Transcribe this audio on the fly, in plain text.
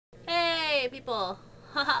Hey, people.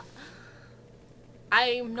 Haha.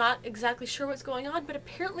 I'm not exactly sure what's going on, but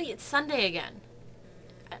apparently it's Sunday again.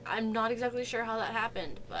 I'm not exactly sure how that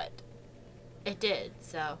happened, but it did,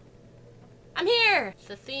 so I'm here!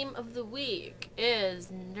 The theme of the week is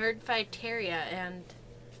Nerdfighteria and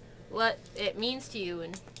what it means to you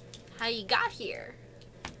and how you got here.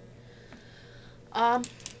 I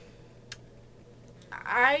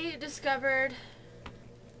discovered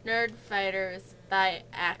Nerd Fighters by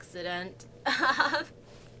accident.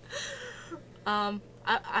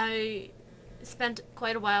 I spent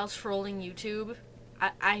quite a while trolling YouTube.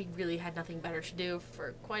 I really had nothing better to do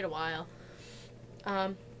for quite a while.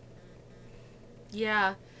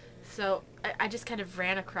 Yeah, so I just kind of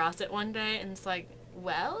ran across it one day and it's like,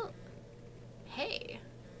 well, hey,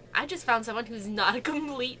 I just found someone who's not a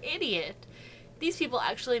complete idiot. These people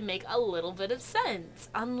actually make a little bit of sense,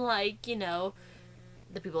 unlike, you know,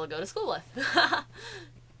 the people I go to school with.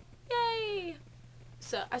 Yay!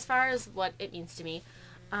 So, as far as what it means to me,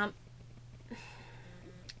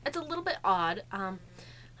 it's a little bit odd. I'm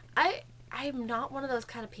not one of those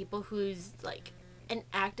kind of people who's, like, an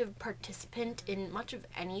active participant in much of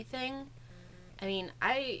anything. I mean,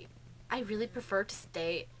 I really prefer to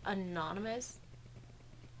stay anonymous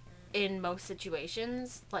in most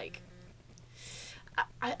situations. Like,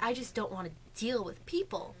 I just don't want to deal with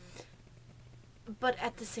people. But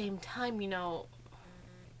at the same time, you know,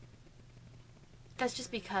 that's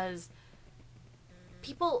just because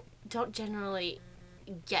people don't generally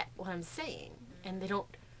get what I'm saying, and they don't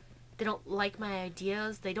like my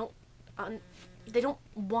ideas. They don't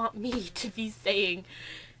want me to be saying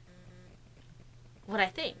what I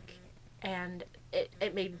think, and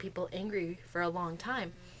it made people angry for a long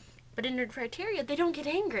time. But in Nerdfighteria, they don't get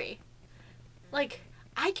angry. Like,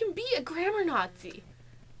 I can be a grammar Nazi,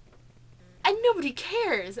 and nobody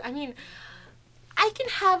cares. I mean, I can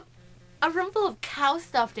have a room full of cow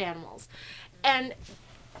stuffed animals, and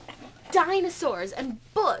dinosaurs, and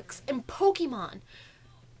books, and Pokemon,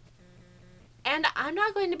 and I'm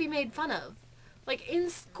not going to be made fun of. Like, in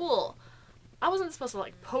school, I wasn't supposed to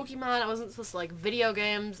like Pokemon, I wasn't supposed to like video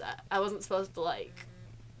games, I wasn't supposed to like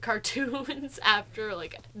cartoons after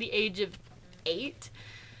like the age of 8.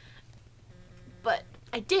 But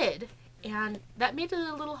I did, and that made it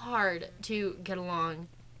a little hard to get along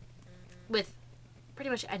with pretty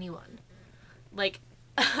much anyone. Like,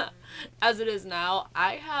 as it is now,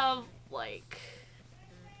 I have, like,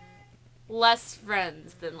 less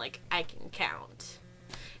friends than, like, I can count.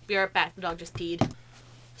 Be right back, the dog just peed.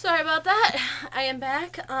 Sorry about that, I am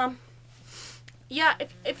back. Yeah,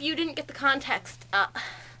 if you didn't get the context,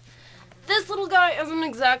 this little guy isn't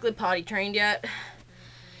exactly potty trained yet.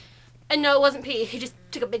 And no, it wasn't pee. He just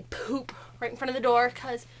took a big poop right in front of the door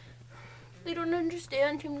because they don't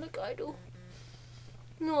understand him like I do.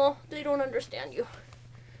 No, they don't understand you.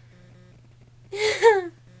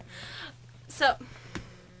 So,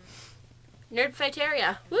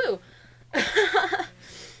 Nerdfighteria. Woo!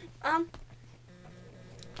 I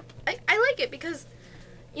like it because,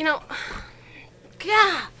 you know,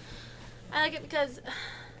 I like it because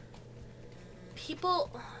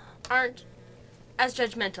people aren't as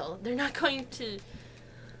judgmental. They're not going to,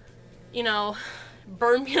 you know,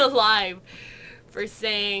 burn me alive for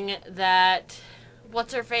saying that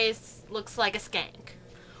what's-her-face looks like a skank,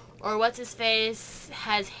 or what's-his-face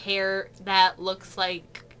has hair that looks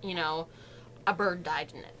like, you know, a bird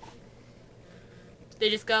died in it. They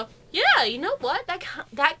just go, yeah, you know what,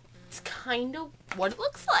 that's kind of what it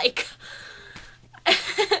looks like.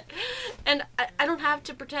 And I don't have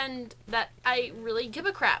to pretend that I really give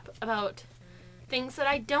a crap about things that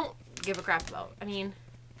I don't give a crap about. I mean,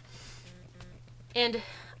 and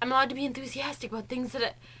I'm allowed to be enthusiastic about things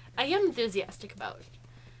that I am enthusiastic about.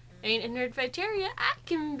 I mean, in Nerdfighteria, I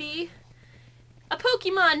can be a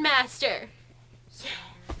Pokemon master.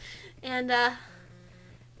 Yeah. And, an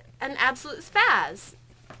absolute spaz.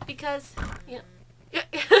 Because, you know.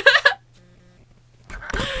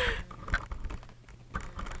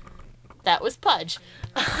 That was Pudge.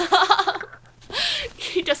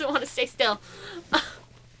 He doesn't want to stay still.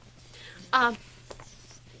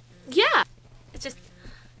 Yeah. It's just,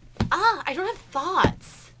 I don't have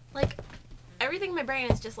thoughts. Like, everything in my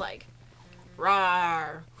brain is just like,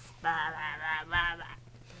 rawr.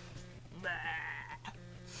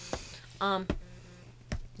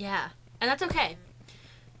 Yeah. And that's okay.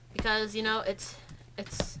 Because, you know, it's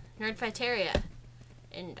Nerdfighteria.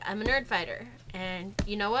 And I'm a nerd fighter. And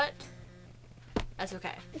you know what? That's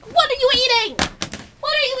okay. What are you eating?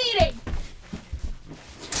 What are you eating?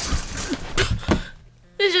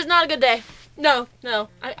 This is just not a good day. No.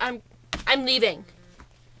 I'm leaving.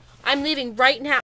 I'm leaving right now.